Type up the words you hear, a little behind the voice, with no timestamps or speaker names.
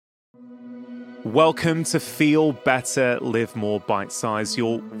Welcome to Feel Better, Live More Bite Size,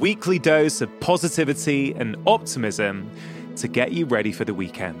 your weekly dose of positivity and optimism to get you ready for the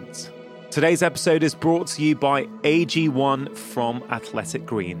weekend. Today's episode is brought to you by AG1 from Athletic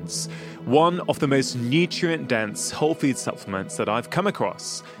Greens, one of the most nutrient-dense whole food supplements that I've come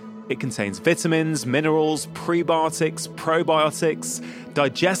across. It contains vitamins, minerals, prebiotics, probiotics,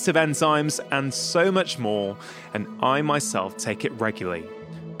 digestive enzymes, and so much more, and I myself take it regularly.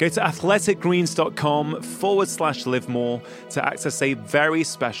 Go to athleticgreens.com/livemore to access a very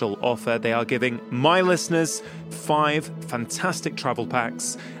special offer. They are giving my listeners 5 fantastic travel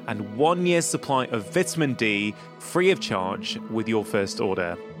packs and 1 year's supply of vitamin D free of charge with your first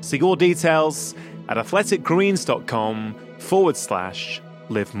order. See your details at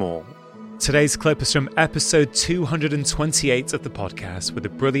athleticgreens.com/livemore. Today's clip is from episode 228 of the podcast with the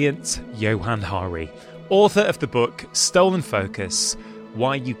brilliant Johann Hari, author of the book Stolen Focus: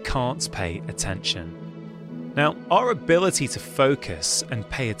 Why You Can't Pay Attention. Now, our ability to focus and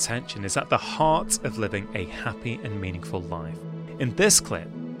pay attention is at the heart of living a happy and meaningful life. In this clip,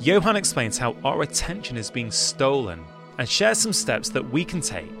 Johann explains how our attention is being stolen and shares some steps that we can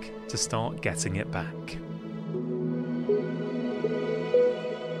take to start getting it back.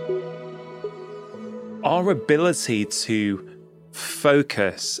 Our ability to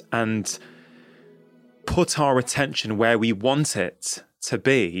focus and put our attention where we want it to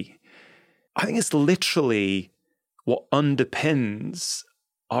be, I think it's literally what underpins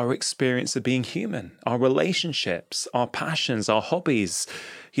our experience of being human, our relationships, our passions, our hobbies,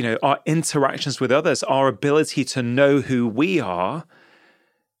 our interactions with others, our ability to know who we are.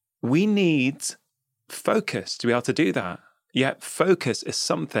 We need focus to be able to do that. Yet focus is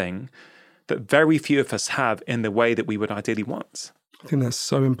something that very few of us have in the way that we would ideally want. I think that's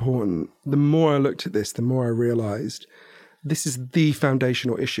so important. The more I looked at this, the more I realized this is the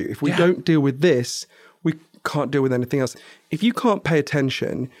foundational issue. If we don't deal with this, we can't deal with anything else. If you can't pay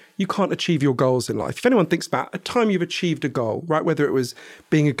attention, you can't achieve your goals in life. If anyone thinks about a time you've achieved a goal, right, whether it was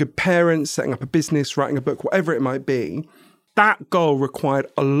being a good parent, setting up a business, writing a book, whatever it might be, that goal required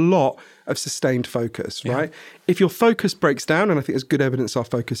a lot of sustained focus, right? If your focus breaks down, and I think there's good evidence our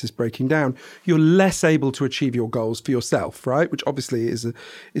focus is breaking down, you're less able to achieve your goals for yourself, right? Which obviously is a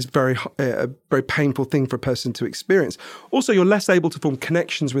very painful thing for a person to experience. Also, you're less able to form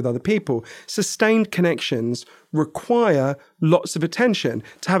connections with other people. Sustained connections require lots of attention.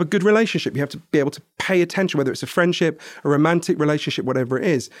 To have a good relationship, you have to be able to pay attention, whether it's a friendship, a romantic relationship, whatever it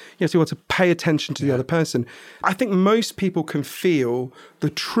is. You have to be able to pay attention to the other person. I think most people can feel the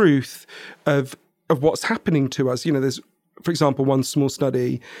truth of what's happening to us. There's, for example, one small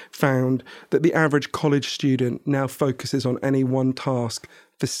study found that the average college student now focuses on any one task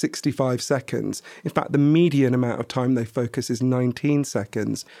for 65 seconds. In fact, the median amount of time they focus is 19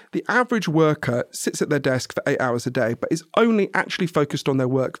 seconds. The average worker sits at their desk for 8 hours a day, but is only actually focused on their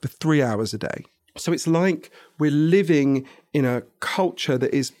work for 3 hours a day. So it's like we're living in a culture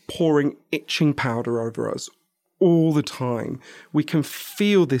that is pouring itching powder over us all the time. We can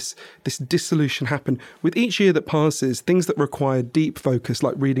feel this dissolution happen. With each year that passes, things that require deep focus,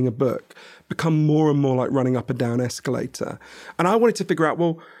 like reading a book, become more and more like running up and down escalator. And I wanted to figure out,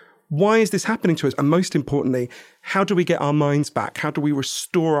 well, why is this happening to us? And most importantly, how do we get our minds back? How do we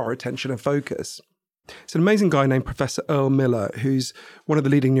restore our attention and focus? It's an amazing guy named Professor Earl Miller, who's one of the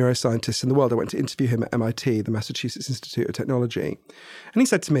leading neuroscientists in the world. I went to interview him at MIT, the Massachusetts Institute of Technology. And he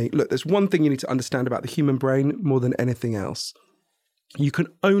said to me, look, there's one thing you need to understand about the human brain more than anything else. You can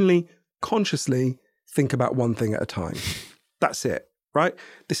only consciously think about one thing at a time. That's it, right?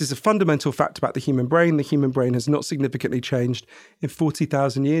 This is a fundamental fact about the human brain. The human brain has not significantly changed in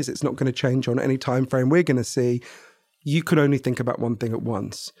 40,000 years. It's not going to change on any time frame we're going to see. You could only think about one thing at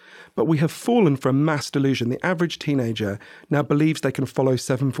once. But we have fallen for a mass delusion. The average teenager now believes they can follow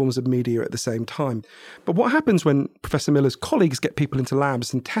 7 forms of media at the same time. But what happens when Professor Miller's colleagues get people into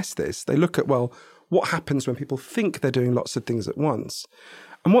labs and test this? They look at, well, what happens when people think they're doing lots of things at once?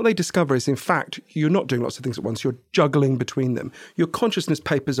 And what they discover is, in fact, you're not doing lots of things at once. You're juggling between them. Your consciousness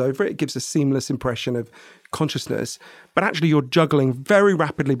papers over it. It gives a seamless impression of consciousness. But actually, you're juggling very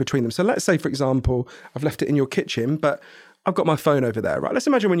rapidly between them. So let's say, for example, I've left it in your kitchen, but I've got my phone over there, right? Let's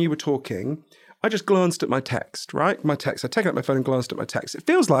imagine when you were talking, I just glanced at my text, right? My text. I take out my phone and glanced at my text. It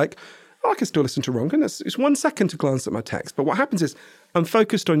feels like, I can still listen to Ronken. It's 1 second to glance at my text. But what happens is I'm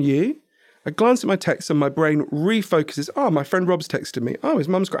focused on you. I glance at my text and my brain refocuses. Oh, my friend Rob's texted me. Oh, his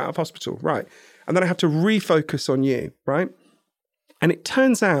mum's got out of hospital. Right. And then I have to refocus on you. Right. And it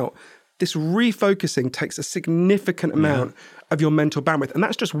turns out this refocusing takes a significant amount of your mental bandwidth. And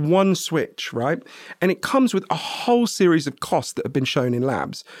that's just one switch, right? And it comes with a whole series of costs that have been shown in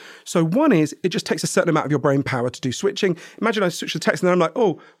labs. So one is it just takes a certain amount of your brain power to do switching. Imagine I switch the text and then I'm like,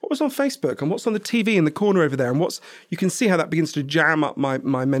 oh, what was on Facebook and what's on the TV in the corner over there? And you can see how that begins to jam up my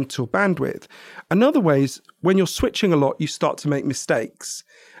mental bandwidth. Another way is when you're switching a lot, you start to make mistakes.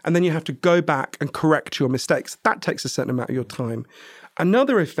 And then you have to go back and correct your mistakes. That takes a certain amount of your time.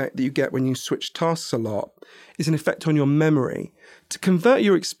 Another effect that you get when you switch tasks a lot is an effect on your memory. To convert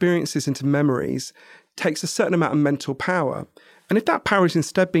your experiences into memories takes a certain amount of mental power. And if that power is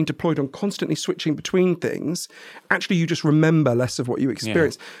instead being deployed on constantly switching between things, actually you just remember less of what you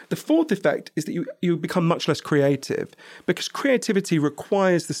experience. Yeah. The fourth effect is that you become much less creative, because creativity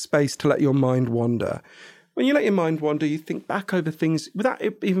requires the space to let your mind wander. When you let your mind wander, you think back over things without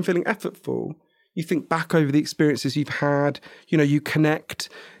it even feeling effortful. You think back over the experiences you've had, you connect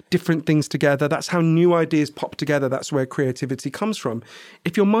different things together. That's how new ideas pop together. That's where creativity comes from.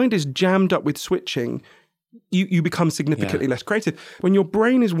 If your mind is jammed up with switching, you become significantly less creative. When your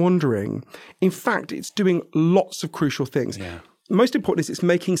brain is wandering, in fact, it's doing lots of crucial things. Yeah. Most important is it's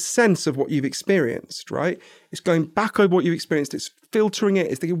making sense of what you've experienced, right? It's going back over what you've experienced. It's filtering it.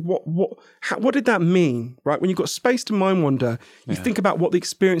 It's thinking, what did that mean, right? When you've got space to mind wander, you think about what the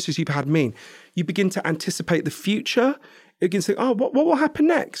experiences you've had mean. You begin to anticipate the future. It begins to think, what will happen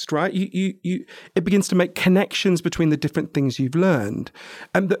next, right? It begins to make connections between the different things you've learned.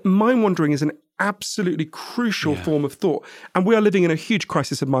 And that mind wandering is an absolutely crucial form of thought. And we are living in a huge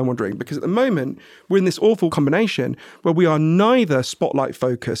crisis of mind wandering, because at the moment, we're in this awful combination where we are neither spotlight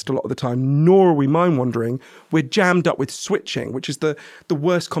focused a lot of the time, nor are we mind wandering. We're jammed up with switching, which is the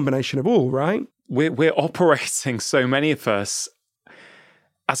worst combination of all, right? We're operating, so many of us,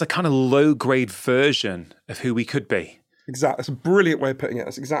 as a kind of low-grade version of who we could be. Exactly. That's a brilliant way of putting it.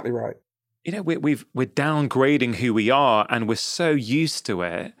 That's exactly right. We're downgrading who we are, and we're so used to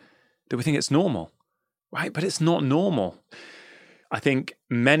it that we think it's normal, right? But it's not normal. I think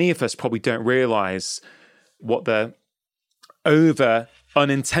many of us probably don't realize what the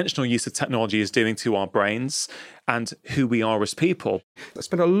unintentional use of technology is doing to our brains and who we are as people. I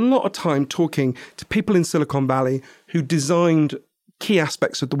spent a lot of time talking to people in Silicon Valley who designed key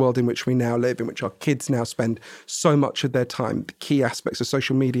aspects of the world in which we now live, in which our kids now spend so much of their time, the key aspects of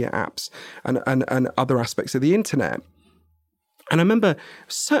social media apps and other aspects of the internet. And I remember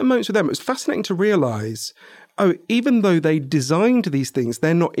certain moments with them, it was fascinating to realize, even though they designed these things,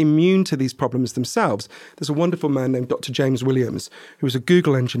 they're not immune to these problems themselves. There's a wonderful man named Dr. James Williams, who was a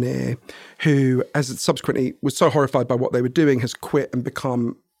Google engineer, who, as subsequently was so horrified by what they were doing, has quit and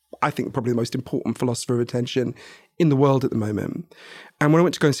become, I think, probably the most important philosopher of attention in the world at the moment. And when I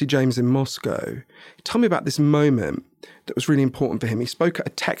went to go and see James in Moscow, he told me about this moment that was really important for him. He spoke at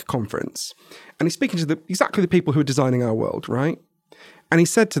a tech conference, and he's speaking to exactly the people who are designing our world, right? And he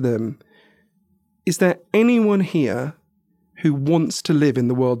said to them, is there anyone here who wants to live in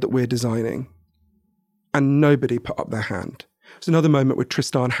the world that we're designing? And nobody put up their hand. There's another moment with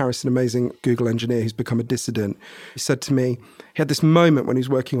Tristan Harris, an amazing Google engineer who's become a dissident. He said to me, he had this moment when he was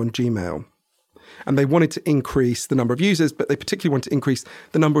working on Gmail, and they wanted to increase the number of users, but they particularly wanted to increase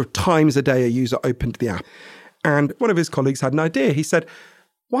the number of times a day a user opened the app. And one of his colleagues had an idea. He said,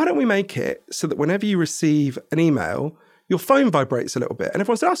 why don't we make it so that whenever you receive an email, your phone vibrates a little bit? And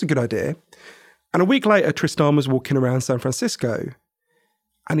everyone said, that's a good idea. And a week later, Tristan was walking around San Francisco,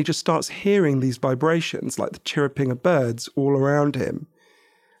 and he just starts hearing these vibrations, like the chirruping of birds all around him.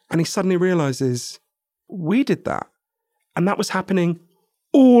 And he suddenly realizes, we did that. And that was happening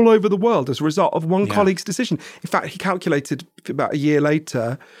all over the world as a result of one colleague's decision. In fact, he calculated about a year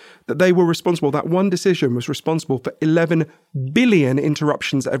later that they were responsible, that one decision was responsible for 11 billion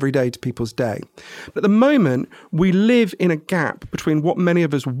interruptions every day to people's day. But at the moment, we live in a gap between what many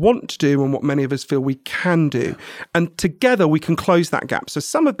of us want to do and what many of us feel we can do. And together we can close that gap. So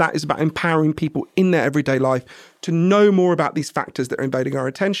some of that is about empowering people in their everyday life to know more about these factors that are invading our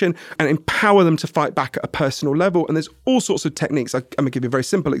attention and empower them to fight back at a personal level. And there's all sorts of techniques. I'm going to give you a very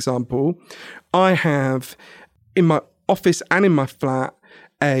simple example. I have in my office and in my flat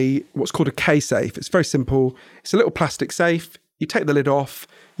what's called a K-safe. It's very simple. It's a little plastic safe. You take the lid off,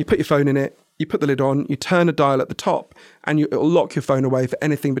 you put your phone in it, you put the lid on, you turn a dial at the top, and it'll lock your phone away for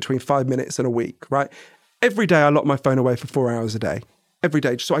anything between 5 minutes and a week, right? Every day I lock my phone away for 4 hours a day. Every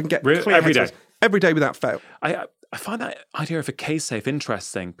day, just so I can get clear every day. Every day without fail. I find that idea of a K-safe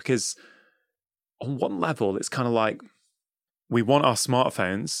interesting because on one level, it's kind of like we want our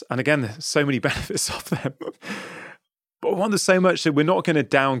smartphones, and again, there's so many benefits of them. But we want them so much that we're not going to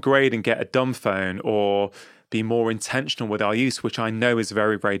downgrade and get a dumb phone or be more intentional with our use, which I know is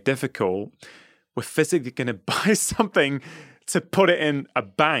very, very difficult, we're physically going to buy something to put it in a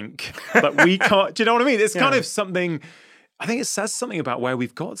bank that we can't. Do you know what I mean? It's kind of something. I think it says something about where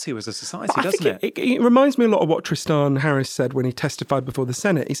we've got to as a society, doesn't it? It reminds me a lot of what Tristan Harris said when he testified before the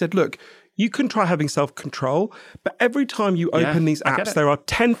Senate. He said, look, you can try having self-control, but every time you open these apps, there are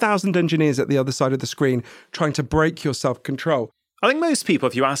 10,000 engineers at the other side of the screen trying to break your self-control. I think most people,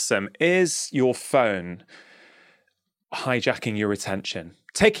 if you ask them, is your phone hijacking your attention,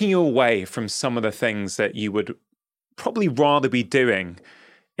 taking you away from some of the things that you would probably rather be doing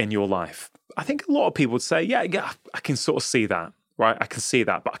in your life? I think a lot of people would say, yeah, I can sort of see that, right? I can see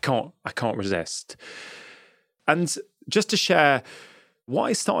that, but I can't resist. And just to share what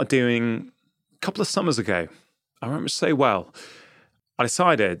I started doing a couple of summers ago, I remember so well, I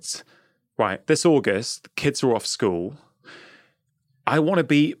decided, right, this August, the kids are off school. I want to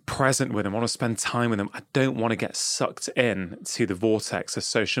be present with them. I want to spend time with them. I don't want to get sucked in to the vortex of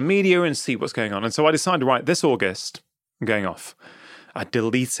social media and see what's going on. And so I decided, right, this August, I'm going off. I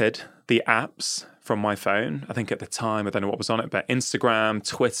deleted the apps from my phone. I think at the time, I don't know what was on it, but Instagram,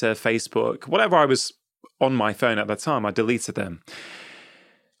 Twitter, Facebook, whatever I was on my phone at that time, I deleted them.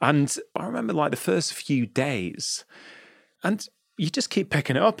 And I remember like the first few days, and you just keep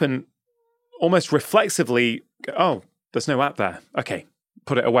picking it up and almost reflexively, oh, there's no app there. Okay,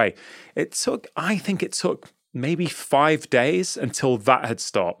 put it away. I think it took maybe 5 days until that had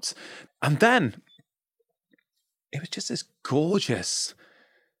stopped. And then it was just this gorgeous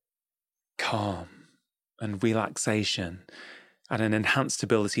calm and relaxation and an enhanced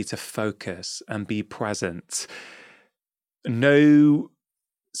ability to focus and be present. No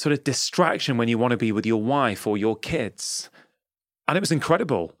sort of distraction when you want to be with your wife or your kids. And it was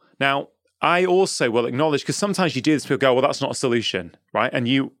incredible. Now, I also will acknowledge, because sometimes you do this, people go, well, that's not a solution, right? And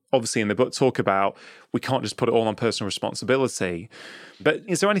you obviously in the book talk about we can't just put it all on personal responsibility. But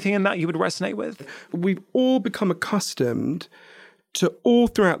is there anything in that you would resonate with? We've all become accustomed to all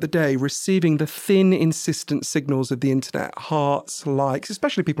throughout the day receiving the thin, insistent signals of the internet, hearts, likes,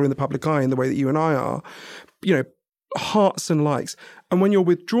 especially people in the public eye in the way that you and I are, hearts and likes. And when you're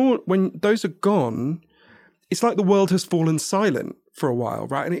withdrawn, when those are gone, it's like the world has fallen silent for a while,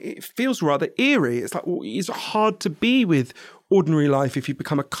 right? And it feels rather eerie. It's like, it's hard to be with ordinary life if you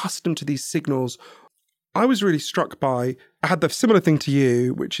become accustomed to these signals. I was really struck by, I had the similar thing to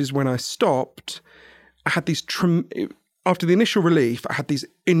you, which is when I stopped, I had these, after the initial relief, I had these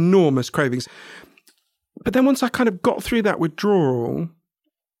enormous cravings. But then once I kind of got through that withdrawal,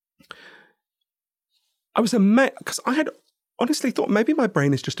 I was amazed, because I had honestly thought maybe my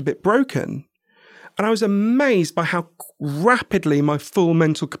brain is just a bit broken. And I was amazed by how rapidly my full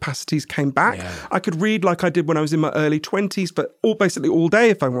mental capacities came back. Yeah. I could read like I did when I was in my early 20s, but basically all day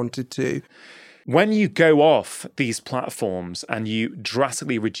if I wanted to. When you go off these platforms and you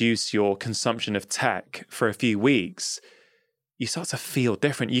drastically reduce your consumption of tech for a few weeks, you start to feel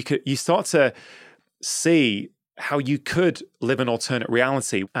different. You start to see how you could live an alternate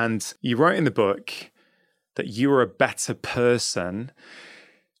reality. And you wrote in the book that you are a better person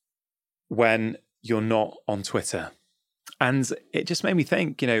when you're not on Twitter. And it just made me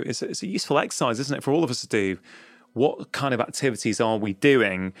think, it's a useful exercise, isn't it, for all of us to do? What kind of activities are we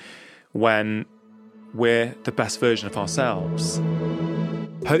doing when we're the best version of ourselves?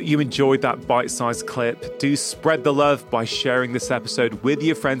 Hope you enjoyed that bite-sized clip. Do spread the love by sharing this episode with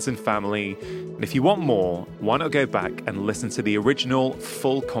your friends and family. And if you want more, why not go back and listen to the original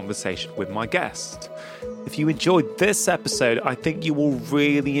full conversation with my guest? If you enjoyed this episode, I think you will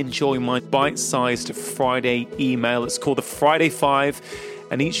really enjoy my bite-sized Friday email. It's called the Friday 5,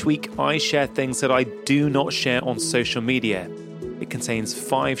 and each week I share things that I do not share on social media. It contains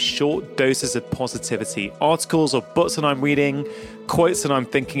 5 short doses of positivity, articles or books that I'm reading, quotes that I'm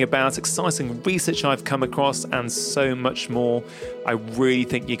thinking about, exciting research I've come across, and so much more. I really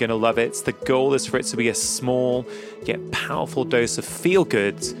think you're going to love it. The goal is for it to be a small yet powerful dose of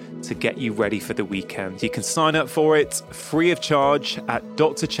feel-good to get you ready for the weekend. You can sign up for it free of charge at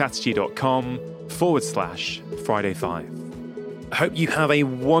drchatterjee.com/Friday5. I hope you have a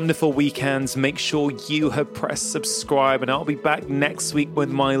wonderful weekend. Make sure you have pressed subscribe, and I'll be back next week with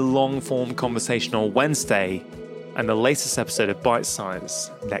my long-form conversation on Wednesday and the latest episode of Bite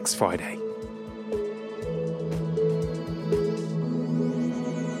Size next Friday.